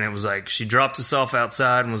us, and it was like, she dropped us off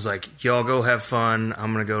outside and was like, y'all go have fun.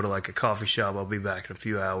 I'm going to go to like a coffee shop. I'll be back in a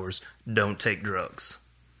few hours. Don't take drugs.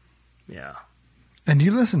 Yeah. And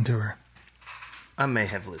you listened to her? I may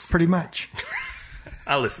have listened. Pretty much.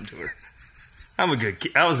 I listened to her. I'm a good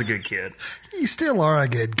kid. I was a good kid. You still are a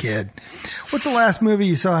good kid. What's the last movie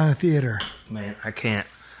you saw in a theater? Man, I can't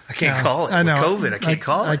call it. I know. With COVID, I can't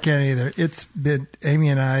call it. I can't either. It's been, Amy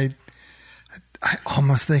and I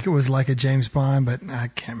almost think it was like a James Bond, but I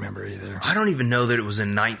can't remember either. I don't even know that it was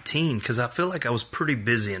in 19 because I feel like I was pretty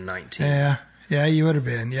busy in 19. Yeah, you would have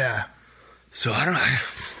been. Yeah. So I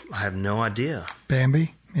have no idea.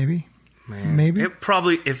 Bambi, maybe. Man, maybe. It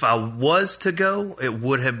probably, if I was to go, it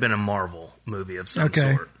would have been a Marvel movie of some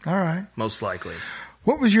sort. All right. Most likely.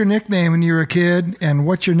 What was your nickname when you were a kid, and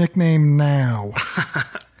what's your nickname now?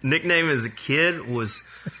 Nickname as a kid was.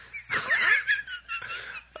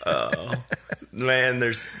 Oh man,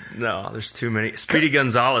 there's too many. Speedy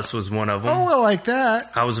Gonzalez was one of them. Oh, I like that.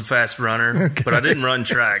 I was a fast runner, but I didn't run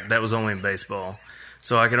track. That was only in baseball,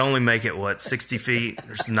 so I could only make it 60 feet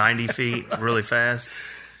or 90 feet really fast.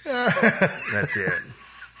 That's it.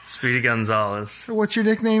 Speedy Gonzalez. So what's your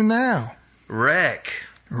nickname now? Wreck.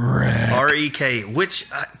 R-E-K, which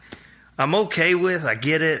I'm okay with. I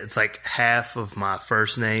get it. It's like half of my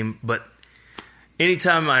first name. But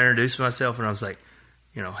anytime I introduce myself and I was like,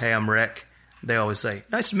 hey, I'm Rick, they always say,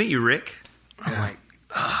 nice to meet you, Rick. I'm like,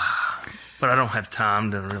 but I don't have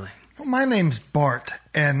time to really. Well, my name's Bart,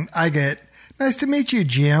 and I get, nice to meet you,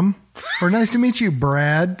 Jim. Or nice to meet you,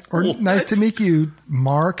 Brad. Or nice to meet you,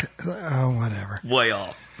 Mark. Oh, whatever. Way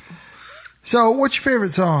off. So what's your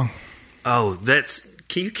favorite song? Oh,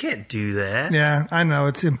 you can't do that. Yeah, I know.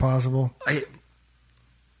 It's impossible.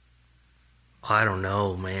 I don't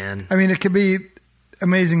know, man. I mean, it could be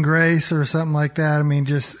Amazing Grace or something like that. I mean,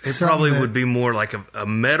 just it probably would be more like a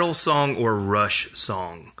metal song or Rush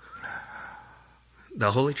song.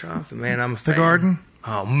 The Holy Triumph, man, I'm a fan. The Garden?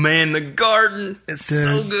 Oh, man, The Garden. It's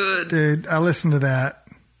so good. Dude, I listen to that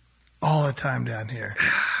all the time down here.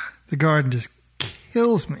 The Garden just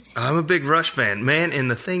kills me. I'm a big Rush fan, man.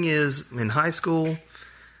 And the thing is, in high school,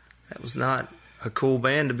 that was not a cool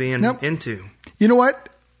band to be into. You know what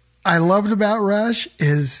I loved about Rush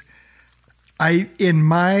is in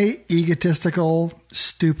my egotistical,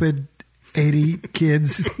 stupid 80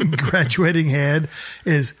 kids graduating head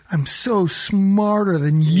is, I'm so smarter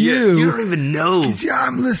than you. Yeah, you don't even know. Yeah,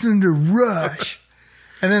 I'm listening to Rush.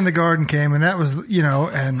 And then The Garden came, and that was,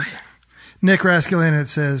 and Nick Raskulian, it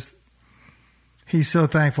says he's so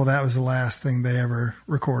thankful that was the last thing they ever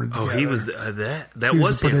recorded together. Oh, he was that He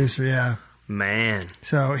was the him. producer, yeah. Man.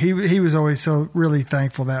 So he was always so really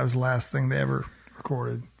thankful that was the last thing they ever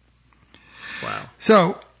recorded. Wow.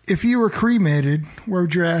 So if you were cremated, where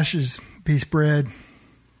would your ashes be spread?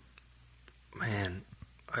 Man,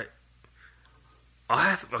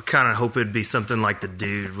 I kind of hope it'd be something like The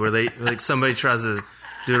Dude, where they somebody tries to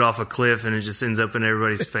do it off a cliff and it just ends up in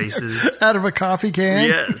everybody's faces. Out of a coffee can?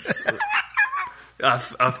 Yes.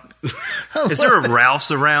 Is there a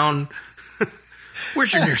Ralph's around?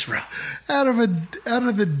 Where's your nearest Ralph? Out of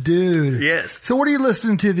The Dude. Yes. So what are you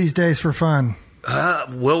listening to these days for fun?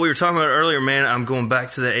 Well, we were talking about it earlier, man. I'm going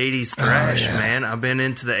back to the 80s thrash, yeah. man. I've been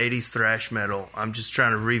into the 80s thrash metal. I'm just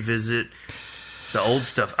trying to revisit the old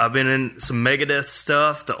stuff. I've been in some Megadeth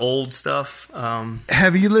stuff, the old stuff.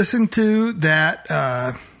 Have you listened to that,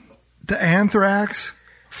 the Anthrax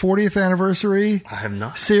 40th anniversary I have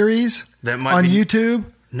not. series That might on be- YouTube?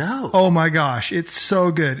 No. Oh my gosh, it's so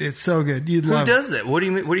good. It's so good. You'd Who love does that? What do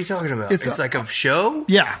you mean? What are you talking about? It's It's like a show?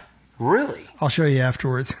 Yeah. Really? I'll show you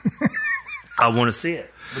afterwards. I want to see it.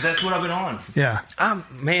 But that's what I've been on. Yeah.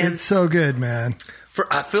 Man, It's so good, man.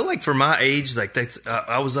 I feel like for my age, like that's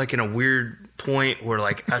I was like in a weird point where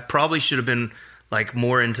like I probably should have been like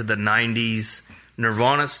more into the 90s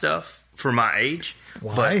Nirvana stuff for my age.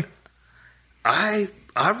 Why? But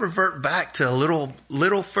I revert back to a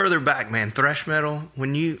little further back, man. Thrash metal.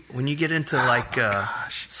 When you get into like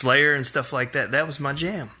Slayer and stuff like that, that was my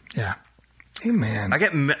jam. Yeah. Hey, man. I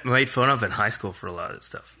get made fun of in high school for a lot of that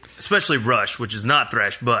stuff, especially Rush, which is not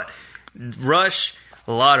thrash, but Rush.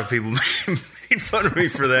 A lot of people made fun of me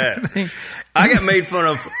for that. I got made fun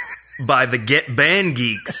of by the band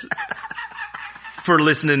geeks for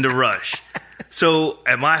listening to Rush. So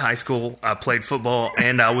at my high school, I played football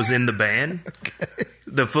and I was in the band. Okay.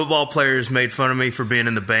 The football players made fun of me for being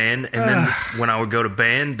in the band, and then when I would go to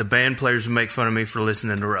band, the band players would make fun of me for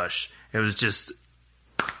listening to Rush. It was just,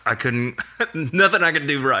 I couldn't, nothing I could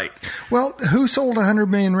do right. Well, who sold 100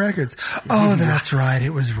 million records? Oh, that's right. It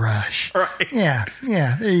was Rush. Right. Yeah.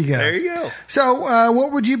 There you go. There you go. So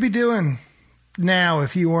what would you be doing now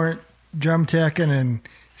if you weren't drum teching and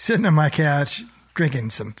sitting on my couch drinking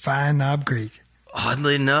some fine Knob Creek?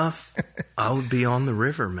 Oddly enough, I would be on the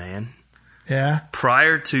river, man. Yeah.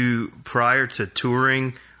 Prior to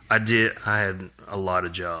touring, I had a lot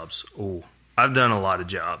of jobs. Oh, I've done a lot of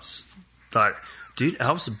jobs. Dude,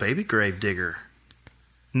 I was a baby grave digger.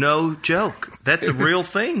 No joke. That's a real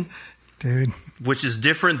thing. Dude. Which is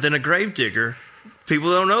different than a grave digger.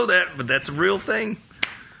 People don't know that, but that's a real thing.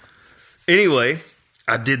 Anyway,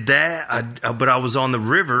 I did that, but I was on the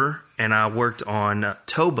river and I worked on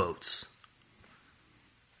towboats.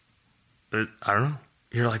 I don't know.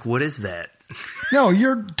 You're like, what is that? No,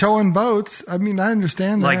 you're towing boats. I mean, I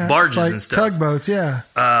understand that. Like barges it's like and stuff. Tugboats,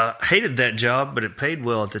 yeah. Hated that job, but it paid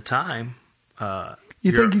well at the time.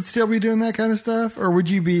 You think you'd still be doing that kind of stuff? Or would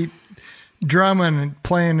you be drumming and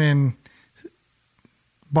playing in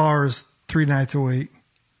bars 3 nights a week?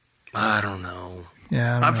 I don't know.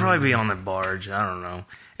 Yeah, I'd probably be on the barge. I don't know.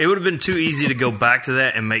 It would have been too easy to go back to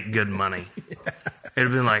that and make good money. Yeah. It would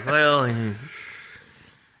have been like, well,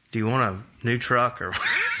 do you want a new truck or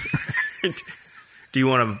do you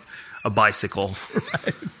want a bicycle?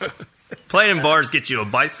 Right. Playing in bars get you a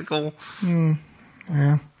bicycle.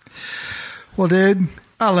 Yeah. Well, dude,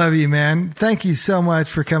 I love you, man. Thank you so much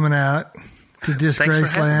for coming out to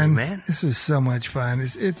Disgraceland. Man. This was so much fun.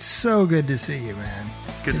 It's so good to see you, man.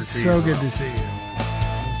 Good to see you. It's so you. good to see you.